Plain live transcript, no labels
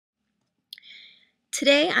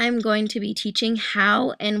Today I'm going to be teaching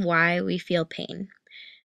how and why we feel pain.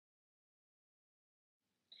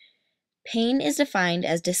 Pain is defined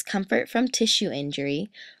as discomfort from tissue injury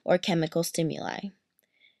or chemical stimuli.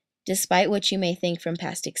 Despite what you may think from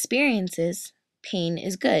past experiences, pain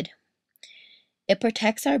is good. It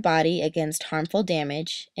protects our body against harmful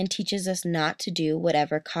damage and teaches us not to do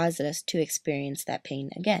whatever caused us to experience that pain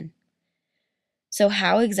again. So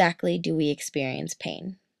how exactly do we experience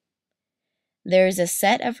pain? There is a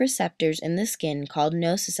set of receptors in the skin called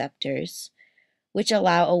nociceptors, which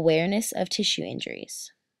allow awareness of tissue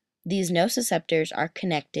injuries. These nociceptors are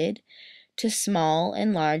connected to small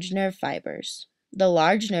and large nerve fibers. The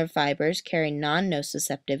large nerve fibers carry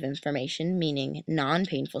non-nociceptive information, meaning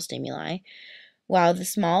non-painful stimuli, while the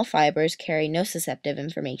small fibers carry nociceptive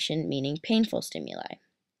information, meaning painful stimuli.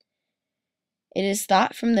 It is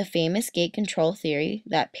thought from the famous gate control theory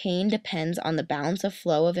that pain depends on the balance of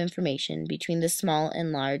flow of information between the small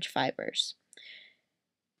and large fibers.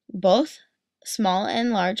 Both small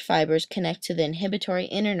and large fibers connect to the inhibitory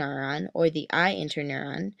interneuron, or the I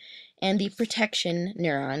interneuron, and the protection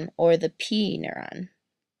neuron, or the P neuron.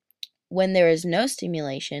 When there is no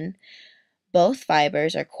stimulation, both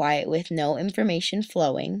fibers are quiet with no information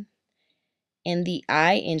flowing, and the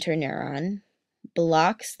I interneuron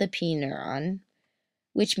blocks the P neuron,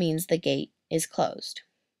 which means the gate is closed.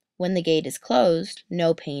 When the gate is closed,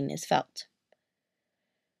 no pain is felt.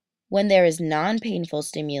 When there is non-painful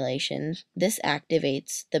stimulation, this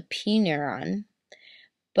activates the P neuron,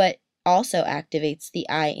 but also activates the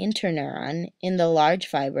I interneuron in the large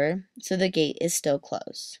fiber, so the gate is still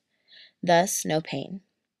closed. Thus, no pain.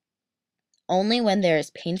 Only when there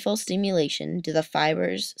is painful stimulation do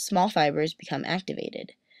the small fibers become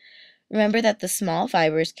activated. Remember that the small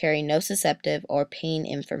fibers carry nociceptive or pain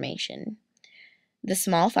information. The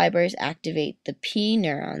small fibers activate the P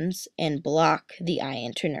neurons and block the I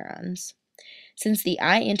interneurons. Since the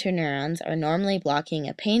I interneurons are normally blocking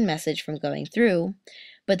a pain message from going through,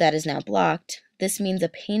 but that is now blocked, this means a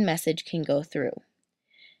pain message can go through.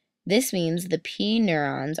 This means the P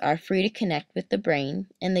neurons are free to connect with the brain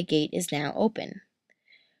and the gate is now open.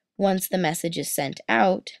 Once the message is sent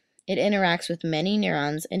out, it interacts with many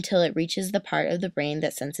neurons until it reaches the part of the brain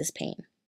that senses pain.